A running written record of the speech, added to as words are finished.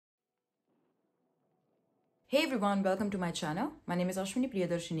Hey everyone, welcome to my channel. My name is Ashwini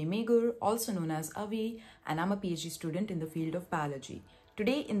Priyadarshini Meghur, also known as Avi, and I'm a PhD student in the field of biology.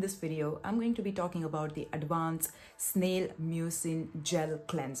 Today in this video, I'm going to be talking about the advanced Snail Mucin gel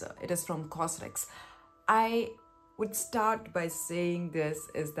cleanser. It is from COSRX. I would start by saying this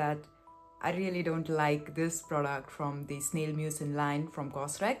is that I really don't like this product from the Snail Mucin line from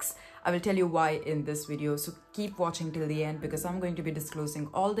COSRX. I will tell you why in this video, so keep watching till the end because I'm going to be disclosing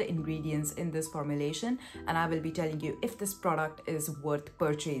all the ingredients in this formulation and I will be telling you if this product is worth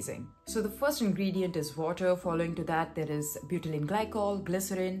purchasing. So the first ingredient is water. Following to that, there is butylene glycol,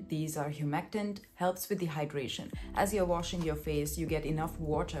 glycerin. These are humectant, helps with the hydration. As you're washing your face, you get enough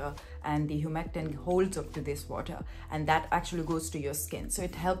water and the humectant holds up to this water and that actually goes to your skin. So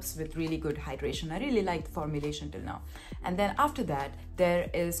it helps with really good hydration. I really like the formulation till now. And then after that, there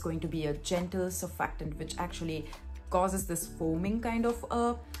is going to be a gentle surfactant which actually causes this foaming kind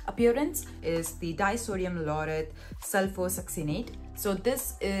of appearance, is the disodium lauryl sulfosuccinate. So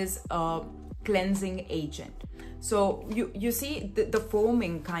this is a cleansing agent. So you see the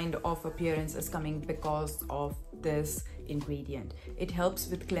foaming kind of appearance is coming because of this ingredient. It helps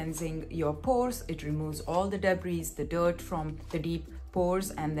with cleansing your pores. It removes all the debris, the dirt from the deep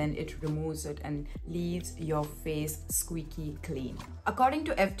pores, and then it removes it and leaves your face squeaky clean. According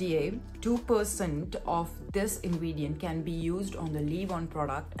to FDA, 2% of this ingredient can be used on the leave-on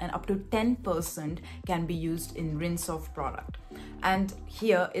product and up to 10% can be used in rinse-off product. And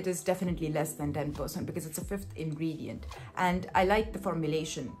here it is definitely less than 10% because it's a fifth ingredient. And I like the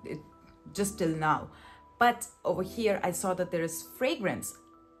formulation just till now. But over here, I saw that there is fragrance.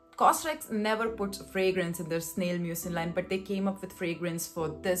 COSRX never puts fragrance in their Snail Mucin line, but they came up with fragrance for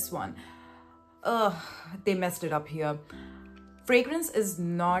this one. They messed it up here. Fragrance is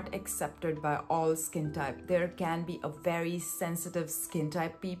not accepted by all skin type. There can be a very sensitive skin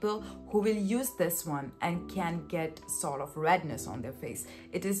type people who will use this one and can get sort of redness on their face.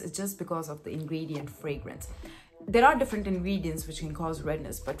 It is just because of the ingredient fragrance. There are different ingredients which can cause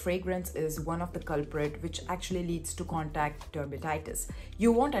redness, but fragrance is one of the culprit which actually leads to contact dermatitis.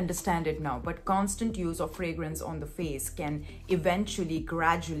 You won't understand it now, but constant use of fragrance on the face can eventually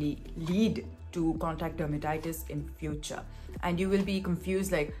gradually lead to contact dermatitis in future. And you will be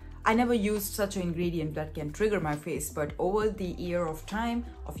confused like, I never used such an ingredient that can trigger my face, but over the year of time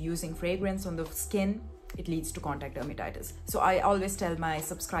of using fragrance on the skin, it leads to contact dermatitis. So I always tell my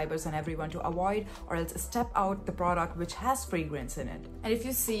subscribers and everyone to avoid or else step out the product which has fragrance in it. And if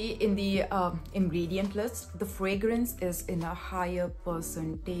you see in the ingredient list, the fragrance is in a higher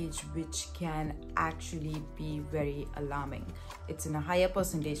percentage, which can actually be very alarming. It's in a higher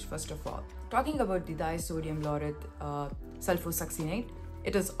percentage, first of all. Talking about the disodium lauryl sulfosuccinate,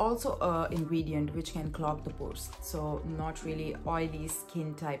 it is also an ingredient which can clog the pores. So not really oily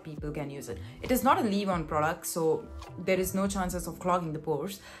skin type people can use it. It is not a leave-on product, so there is no chances of clogging the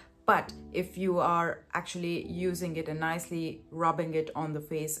pores. But if you are actually using it and nicely rubbing it on the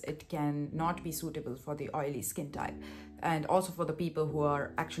face, it can not be suitable for the oily skin type and also for the people who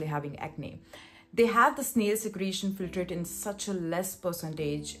are actually having acne. They have the snail secretion filtrate in such a less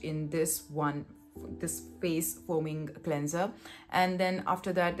percentage in this face foaming cleanser, and then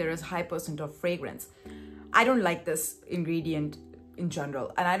after that there is high percent of fragrance. I don't like this ingredient in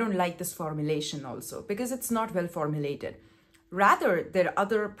general, and I don't like this formulation also because it's not well formulated. Rather, there are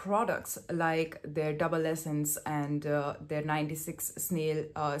other products like their double essence and their 96 snail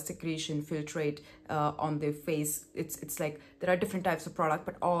secretion filtrate on the face. It's like there are different types of product,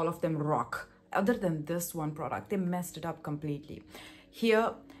 but all of them rock. Other than this one product, they messed it up completely.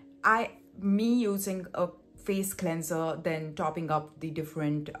 Here, me using a face cleanser, then topping up the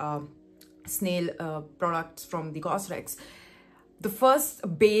different snail products from the COSRX, the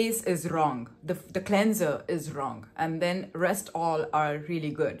first base is wrong, the cleanser is wrong, and then rest all are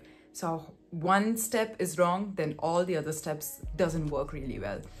really good. So one step is wrong, then all the other steps doesn't work really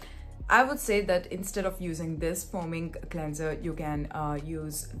well. I would say that instead of using this foaming cleanser, you can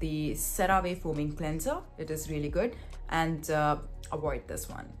use the CeraVe foaming cleanser. It is really good, and avoid this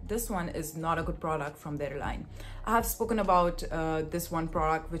one. This one is not a good product from their line. I have spoken about this one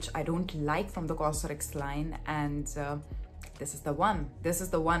product which I don't like from the COSRX line, and this is the one. This is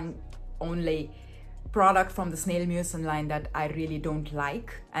the one only product from the Snail Mucin line that I really don't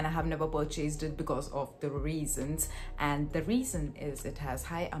like, and I have never purchased it because of the reasons, and the reason is it has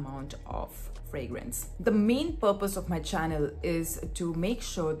high amount of fragrance. The main purpose of my channel is to make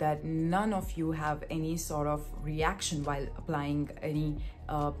sure that none of you have any sort of reaction while applying any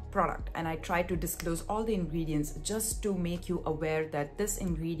product, and I try to disclose all the ingredients just to make you aware that this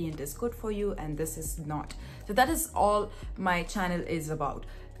ingredient is good for you and this is not. So that is all my channel is about.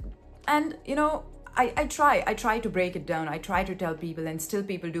 And you know, I try to break it down. I try to tell people, and still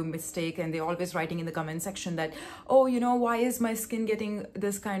people do mistake, and they're always writing in the comment section that, oh, you know, why is my skin getting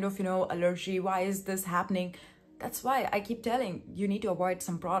this kind of, you know, allergy? Why is this happening? That's why I keep telling you need to avoid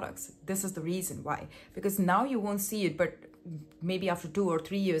some products. This is the reason why, because now you won't see it, but maybe after 2 or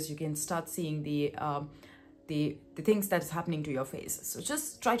 3 years, you can start seeing the things that's happening to your face. So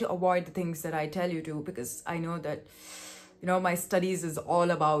just try to avoid the things that I tell you to, because I know that, you know, my studies is all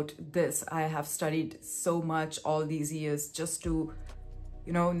about this. I have studied so much all these years just to,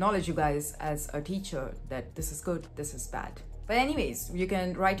 you know, knowledge you guys as a teacher that this is good, this is bad. But anyways, you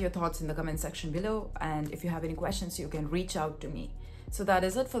can write your thoughts in the comment section below, and if you have any questions, you can reach out to me. So that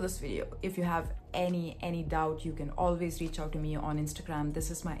is it for this video. If you have any doubt, you can always reach out to me on Instagram. This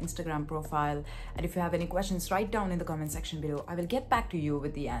is my Instagram profile. And if you have any questions, write down in the comment section below. I will get back to you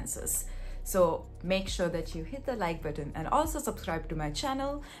with the answers. So make sure that you hit the like button and also subscribe to my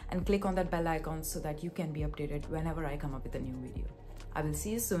channel and click on that bell icon so that you can be updated whenever I come up with a new video. I will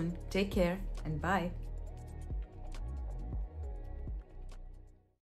see you soon. Take care and bye.